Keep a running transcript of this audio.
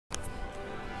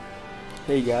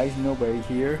Hey guys, nobody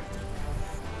here.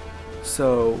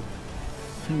 So,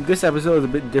 this episode is a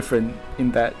bit different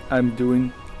in that I'm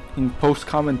doing in post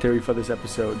commentary for this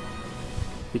episode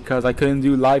because I couldn't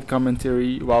do live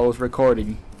commentary while I was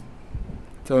recording.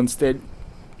 So instead,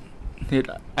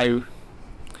 I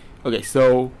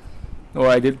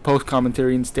did post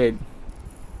commentary instead.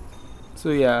 So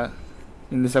yeah,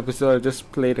 in this episode I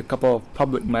just played a couple of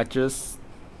public matches.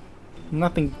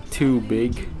 Nothing too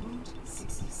big.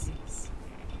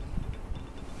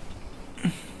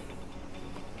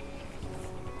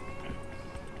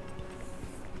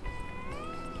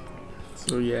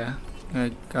 So yeah,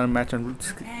 I got a match on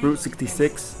Route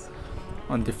 66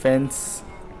 on defense.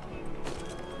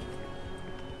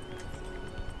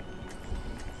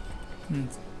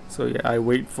 So yeah, I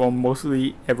wait for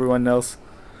mostly everyone else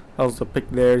to pick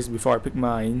theirs before I pick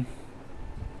mine.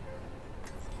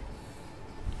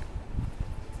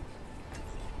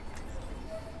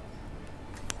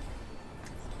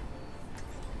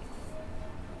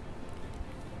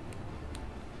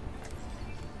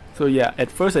 So yeah, at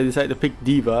first I decided to pick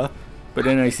Diva, but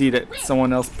then I see that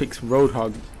someone else picks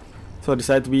Roadhog, so I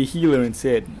decided to be a healer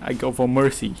instead. I go for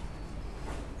Mercy.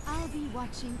 I'll be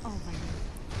watching over you.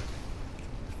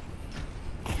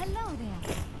 Hello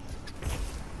there.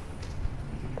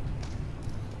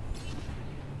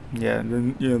 Yeah,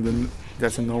 then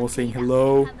that's a normal saying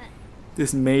hello.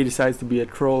 This Mei decides to be a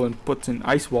troll and puts an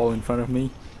ice wall in front of me.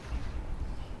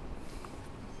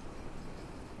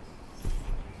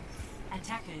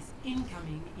 Attackers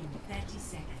incoming in 30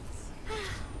 seconds.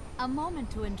 A moment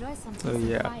to enjoy some So peace and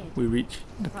yeah, quiet. we reach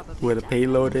Probably where the done.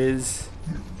 payload is.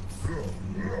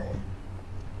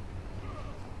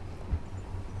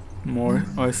 More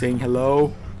are saying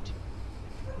hello.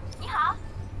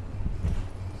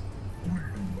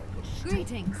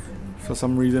 Greetings. For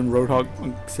some reason Roadhog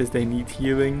says they need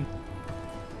healing,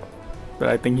 but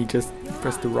I think he just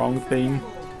pressed the wrong thing.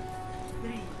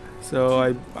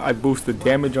 So I boost the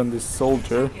damage on this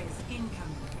soldier,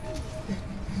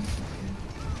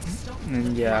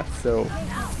 and yeah, so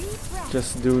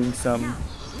just doing some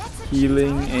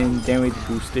healing and damage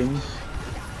boosting.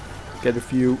 Get a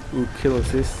few kill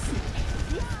assists.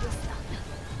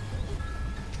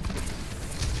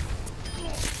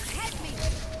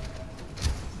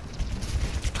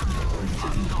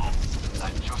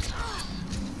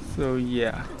 So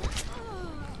yeah,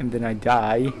 and then I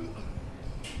die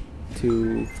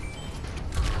to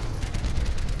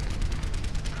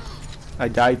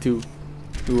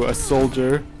a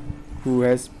soldier who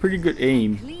has pretty good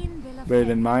aim, Clean bill of better health.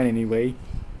 than mine anyway.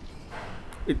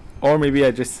 Or maybe I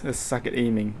just suck at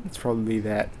aiming. It's probably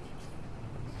that.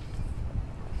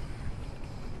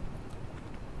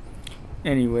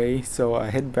 Anyway, so I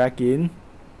head back in,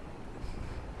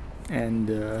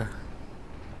 and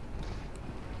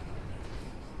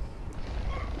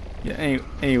yeah.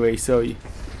 Anyway, so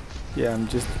yeah, I'm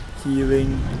just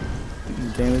healing,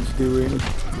 damage doing.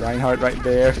 Reinhardt right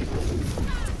there.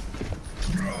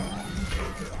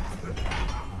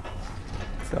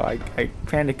 So I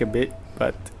panic a bit,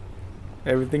 but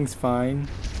everything's fine.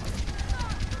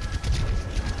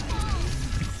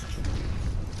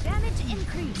 Damage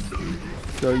increase.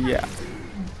 So yeah,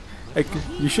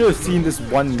 you should have seen this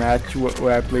one match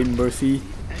where I played Mercy.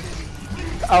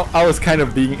 I was kind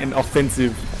of being an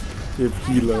offensive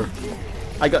healer.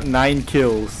 I got 9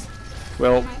 kills.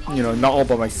 Well, not all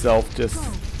by myself, just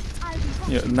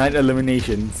 9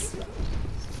 eliminations.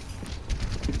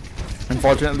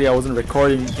 Unfortunately, I wasn't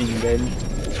recording then.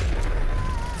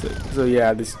 So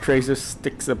yeah, this Tracer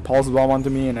sticks a pulse bomb onto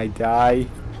me and I die.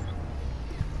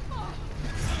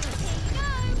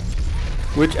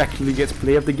 Which actually gets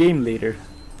play of the game later,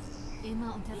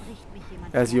 Immer unterbricht mich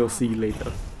jemand. as you'll see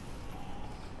later.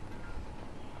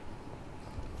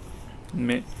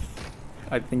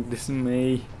 I think this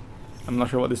Mei, I'm not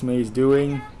sure what this Mei is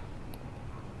doing.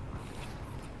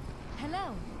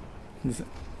 Hello.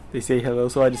 They say hello,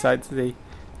 so I decided to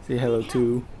say hello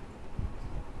too.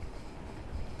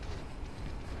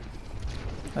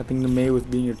 I think the Mei was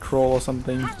being a troll or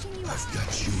something, Patching you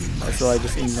up. so I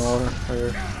just ignore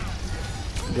her,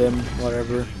 them,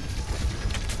 whatever.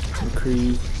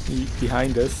 McCree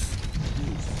behind us.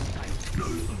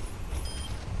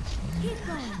 Keep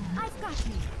going. I've got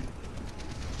you.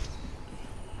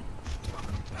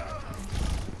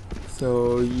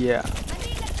 So yeah,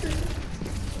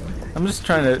 I'm just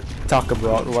trying to talk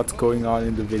about what's going on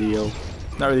in the video.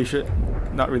 Not really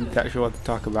that sure what to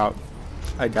talk about.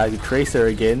 I died to Tracer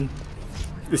again.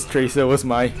 This Tracer was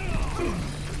my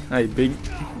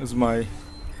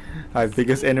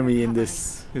biggest enemy in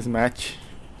this match.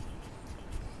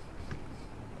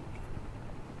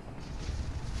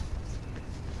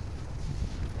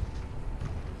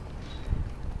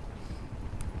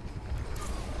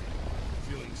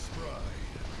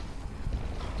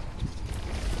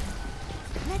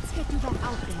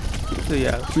 So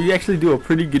yeah, we actually do a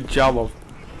pretty good job of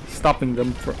stopping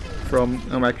them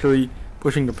from actually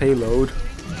pushing the payload.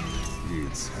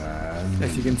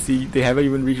 As you can see, they haven't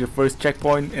even reached the first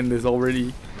checkpoint, and it's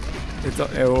already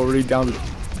down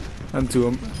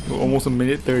to almost a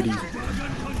minute 30.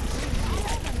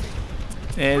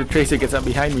 And the Tracer gets up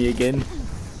behind me again,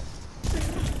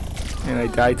 and I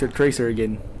die to Tracer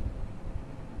again.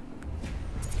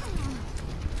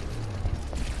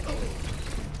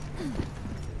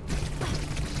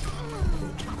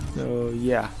 So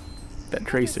yeah, that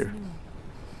Tracer.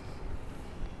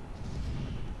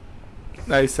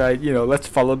 I decided, you know, let's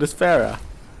follow this Pharah.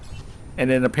 And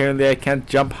then apparently I can't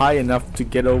jump high enough to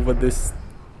get over this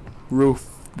roof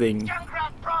thing.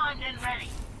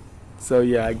 So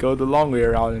yeah, I go the long way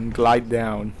around and glide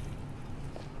down.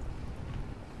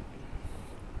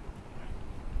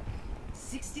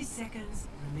 60 seconds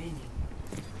remaining.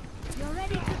 You're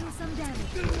ready to do some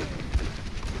damage.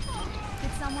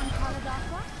 Did someone call it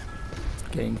aqua?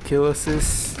 Getting kill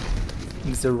assist.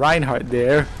 Mr. Reinhardt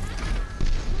there.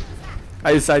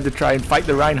 I decided to try and fight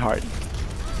the Reinhardt.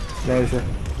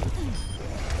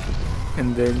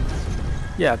 And then,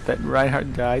 yeah, that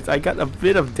Reinhardt dies. I got a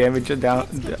bit of damage down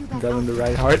on the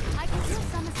Reinhardt. I can use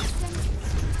some assistance.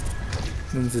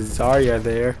 Then there's Zarya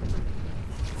there.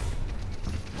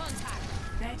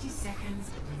 30 seconds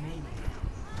remaining.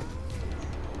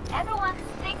 Everyone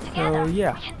stick together. Oh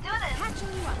yeah, We can do this. Catching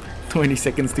you up. 20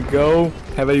 seconds to go.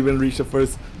 Haven't even reached the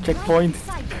first checkpoint.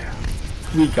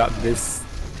 We got this.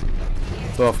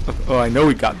 Oh, I know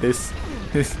we got this.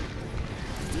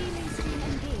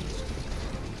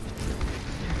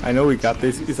 I know we got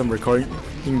this because I'm recording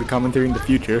the commentary in the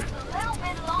future. A little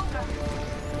bit longer.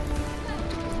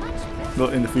 Well,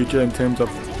 in the future in terms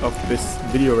of this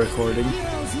video recording.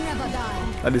 Heroes never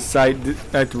die. I decided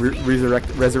to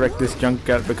resurrect this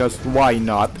junkyard because why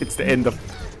not? It's the end of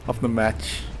the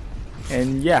match.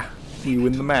 And yeah, we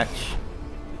win the match.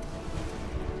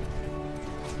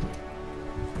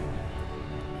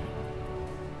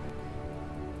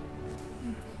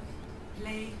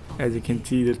 As you can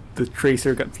see, the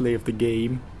Tracer got play of the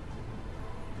game.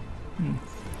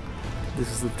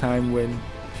 This is the time when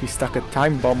she stuck a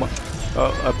time bomb,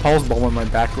 a pulse bomb on my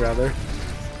back rather.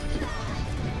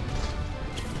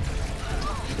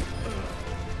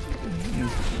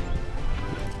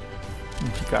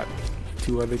 And she got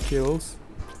 2 other kills.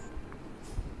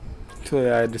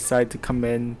 So I decided to come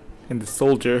in the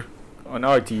soldier on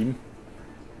our team.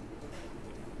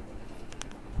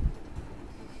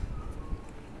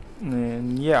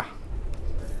 And yeah,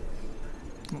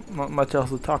 not much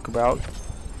else to talk about.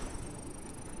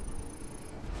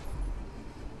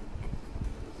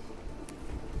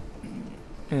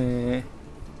 And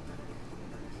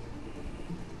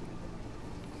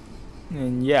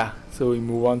yeah, so we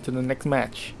move on to the next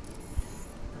match.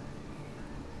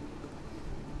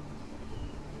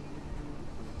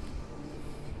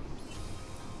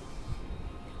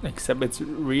 Except it's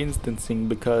reinstancing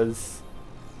because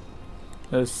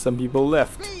there's some people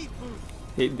left.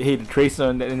 Hey, the Tracer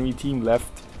on the enemy team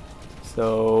left.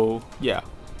 So yeah,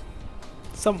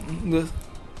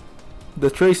 the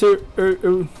Tracer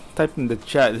typed in the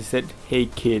chat. They said, "Hey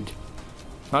kid."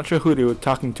 Not sure who they were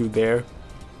talking to there.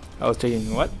 I was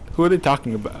thinking, what? Who are they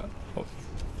talking about? Oh,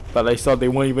 but I saw they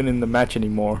weren't even in the match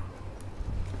anymore.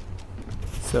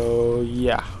 So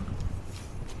yeah.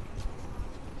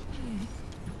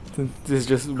 Since this is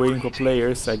just waiting for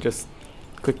players, I just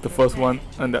click the first one,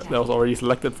 and that was already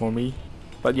selected for me.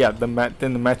 But yeah, then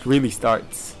the match really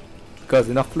starts because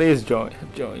enough players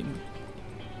have joined.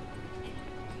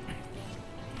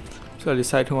 So I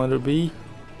decide who I want to be.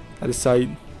 I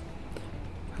decide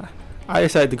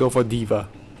to go for Diva.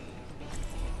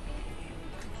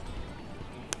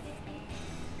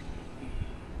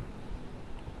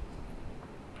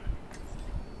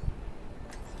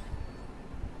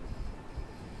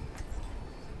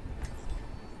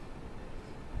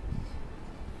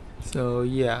 So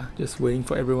yeah, just waiting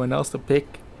for everyone else to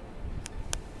pick.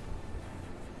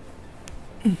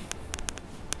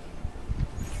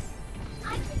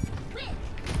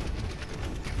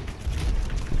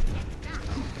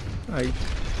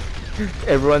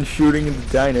 Everyone's shooting in the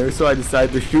diner, so I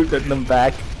decided to shoot at them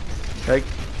back, right?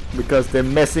 Because they're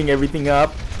messing everything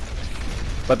up.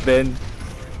 But then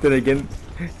again,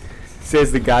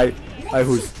 says the guy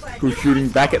who's shooting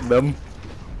back at them,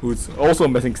 who's also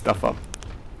messing stuff up.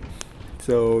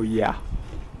 So yeah.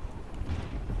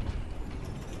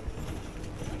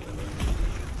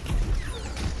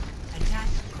 Attack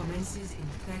commences in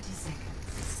 30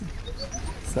 seconds.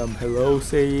 Some hello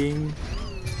saying.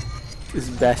 This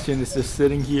Bastion is just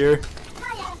sitting here.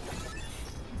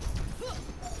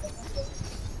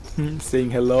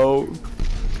 saying hello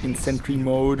in sentry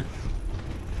mode.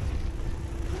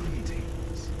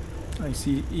 I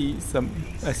see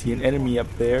an enemy up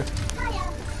there.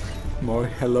 More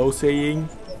hello saying.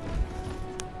 5,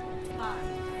 4,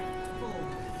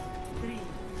 3,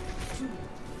 2,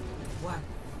 1.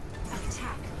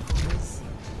 Attack commencing.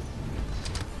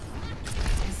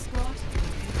 Escort.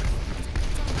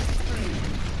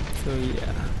 So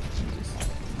yeah, just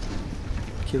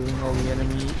killing all the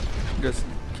enemy, just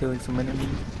killing some enemy.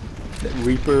 That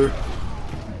Reaper,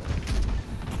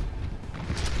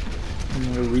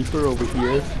 and the Reaper over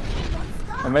here.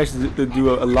 I managed to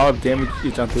do a lot of damage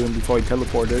onto him before he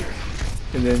teleported,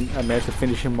 and then I managed to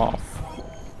finish him off.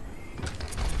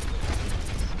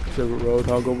 The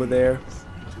Roadhog over there.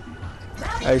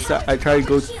 I tried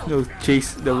to go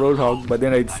chase the Roadhog, but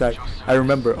then I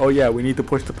remember, oh yeah, we need to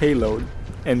push the payload,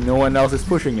 and no one else is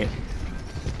pushing it.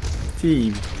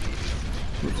 Team,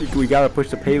 we gotta push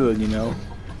the payload, you know.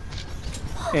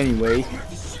 Anyway,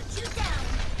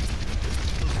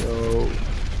 so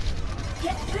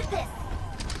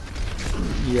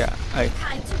yeah, I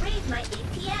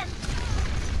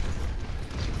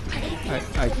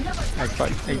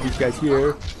fight these guys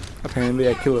here. Apparently,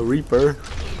 I kill a Reaper.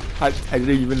 I didn't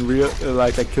even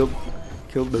realize I killed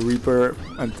the Reaper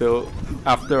until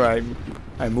after I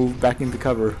moved back into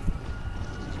cover.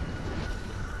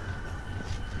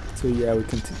 So yeah, I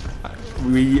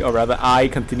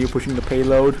continue pushing the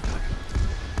payload.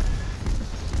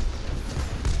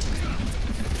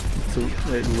 So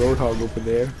the Roadhog over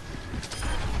there.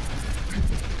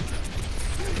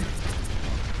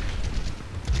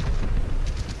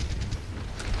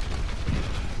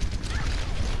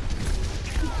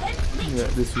 Yeah,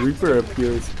 this Reaper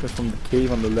appears from the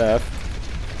cave on the left.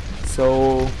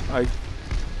 So I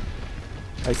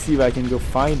see if I can go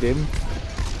find him.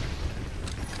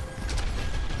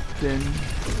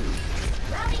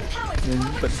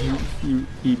 But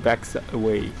he backs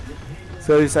away.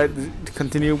 So I decided to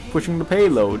continue pushing the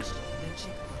payload.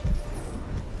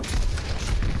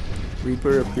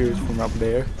 Reaper appears from up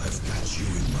there. I've got you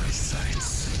in my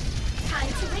sights.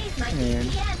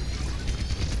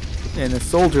 And a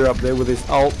soldier up there with his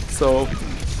ult, so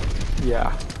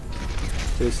yeah.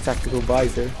 His tactical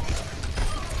visor.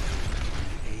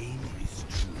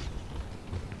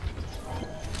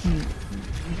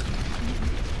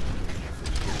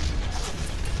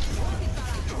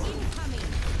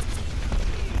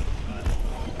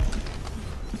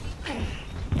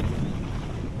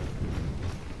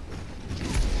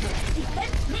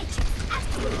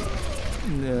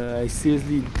 I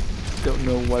seriously don't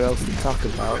know what else to talk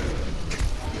about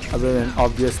other than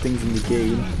obvious things in the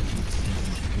game.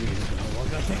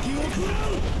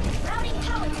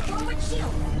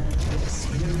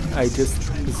 I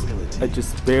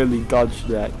just barely dodged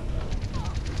that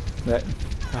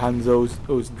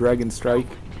Hanzo's Dragon Strike.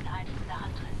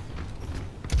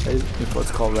 That is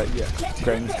what's called that, yeah,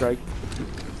 Dragon Strike.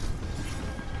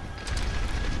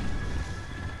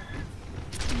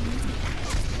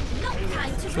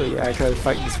 So yeah, I tried to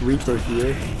fight this Reaper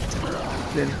here.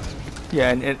 Then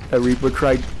yeah, and a Reaper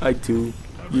tried to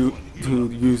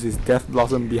use his Death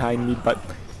Blossom behind me, but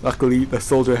luckily the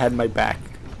soldier had my back.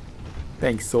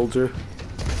 Thanks, soldier.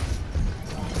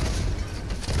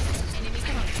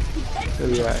 So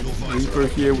yeah, Reaper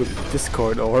here with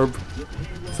Discord Orb.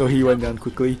 So he went down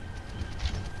quickly.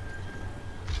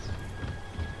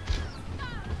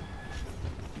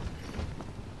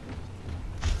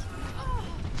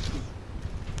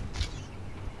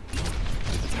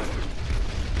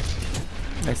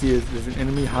 I see there's an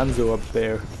enemy Hanzo up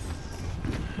there.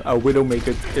 A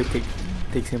Widowmaker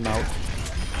takes him out.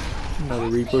 Another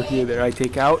Reaper here that I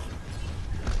take out.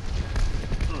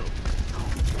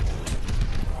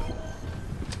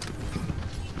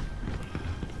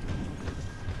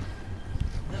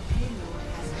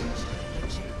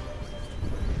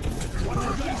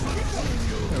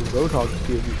 A Roadhog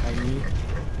appears behind me.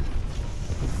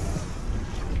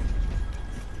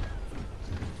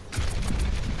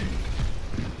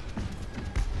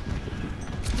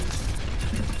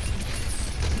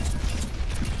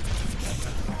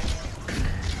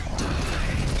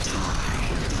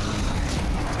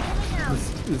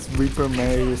 This Reaper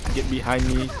manages to get behind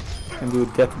me and do a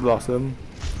Death Blossom,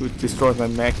 which destroys my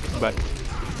mech, but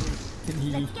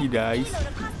he dies.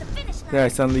 Then I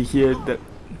suddenly hear that.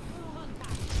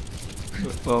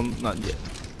 Well, not yet.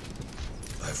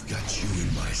 I've got you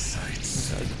in my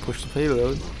sights. I push the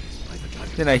payload.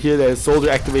 Then I hear that a soldier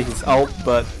activates his ult,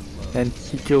 but then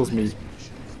he kills me.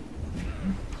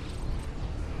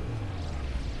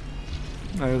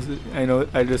 I know.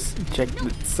 I just checked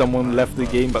that someone left the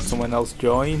game, but someone else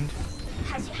joined.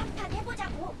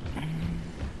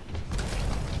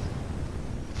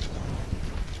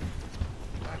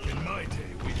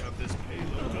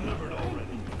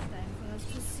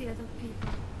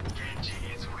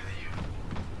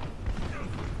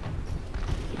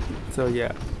 So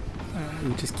yeah,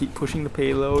 we just keep pushing the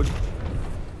payload.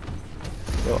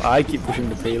 Well, I keep pushing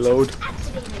the payload.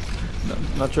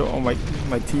 Not sure. Oh, my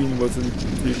team wasn't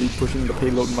really pushing the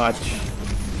payload much.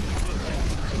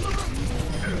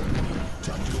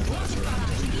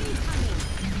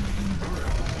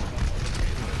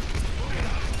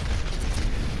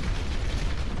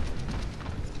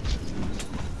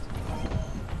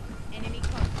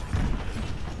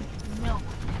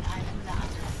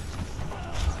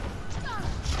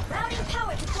 Routing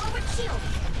power to forward shield.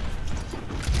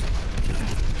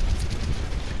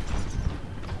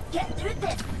 Get through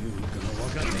this.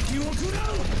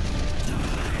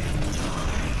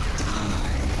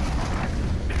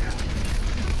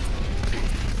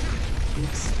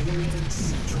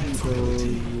 So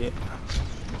yeah.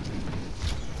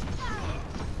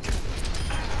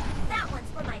 That one's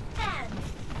for my fans.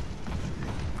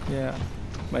 Yeah,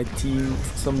 my team,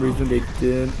 for some reason they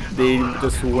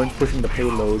just weren't pushing the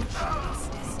payload.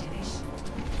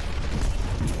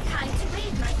 Time to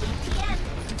raise my APM.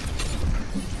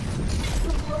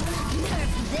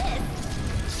 Nerf this.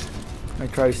 I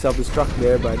tried self-destruct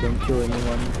there, but I didn't kill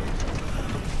anyone.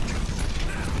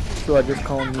 So I just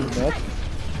call new mech,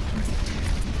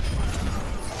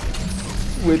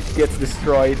 which gets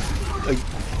destroyed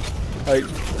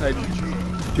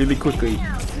really quickly.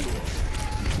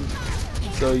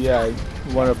 So yeah,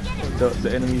 one of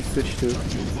the enemies switched to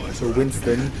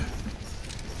Winston.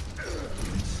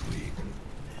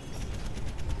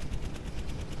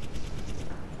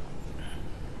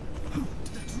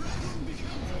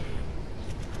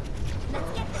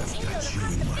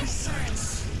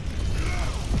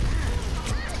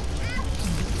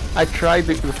 I tried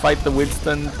to fight the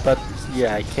Winston, but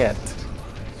yeah, I can't.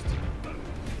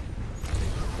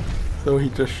 So he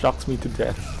just shocks me to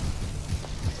death.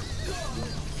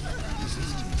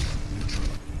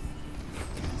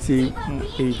 See,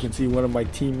 here you can see one of my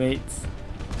teammates.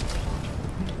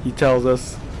 He tells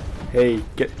us, "Hey,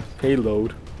 get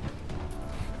payload.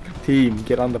 Team,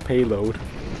 get on the payload."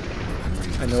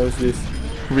 I notice this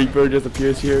Reaper just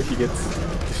appears here. He gets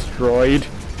destroyed.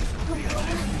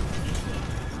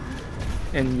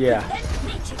 And yeah,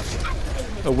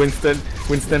 Winston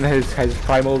has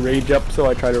primal rage up, so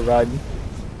I try to run.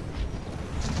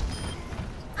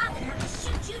 I'm gonna have to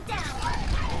shoot you down.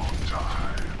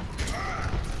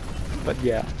 But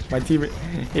yeah, my team,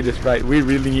 it is right. We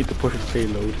really need to push the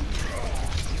payload.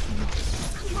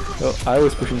 So I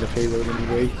was pushing the payload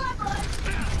anyway.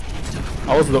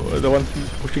 I was the one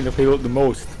pushing the payload the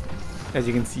most, as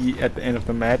you can see at the end of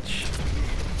the match.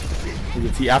 You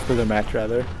can see after the match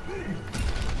rather.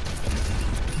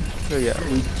 So yeah,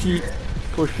 we keep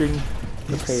pushing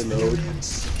the payload.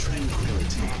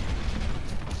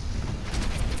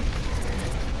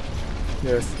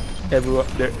 There's everyone,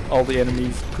 all the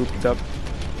enemies grouped up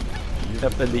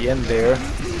at the end there.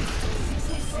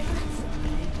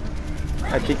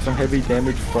 I take some heavy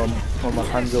damage from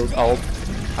Hanzo's ult.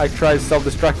 I try to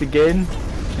self-destruct again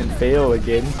and fail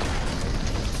again.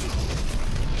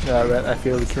 I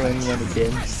fail to kill anyone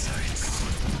again.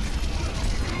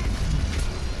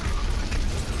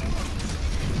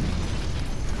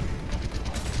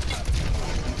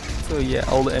 So yeah,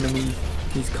 all the enemies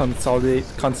he's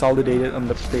consolidated on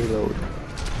the payload.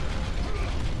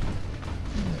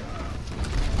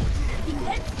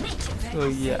 So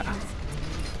yeah.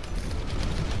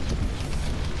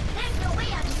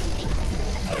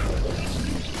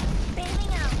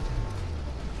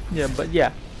 Yeah, but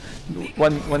yeah,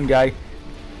 one guy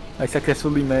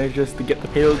successfully manages to get the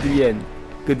payload to the end.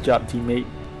 Good job, teammate.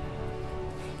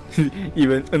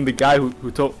 And the guy who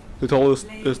told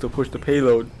us to push the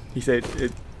payload, he said,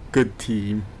 "Good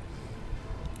team."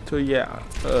 So yeah,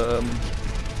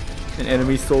 an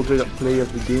enemy soldier got play of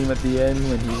the game at the end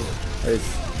when he had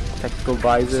his tactical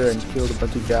visor and killed a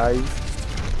bunch of guys.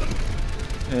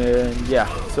 And yeah,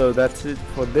 so that's it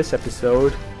for this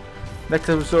episode. Next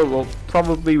episode we'll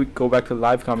probably go back to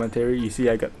live commentary. You see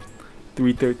I got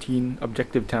 3:13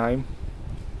 objective time.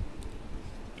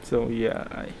 So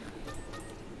yeah,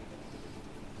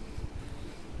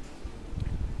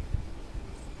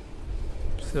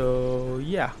 so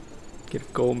yeah, get a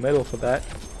gold medal for that.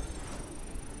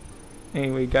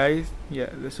 Anyway guys,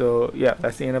 yeah, so yeah,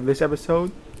 that's the end of this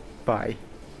episode. Bye.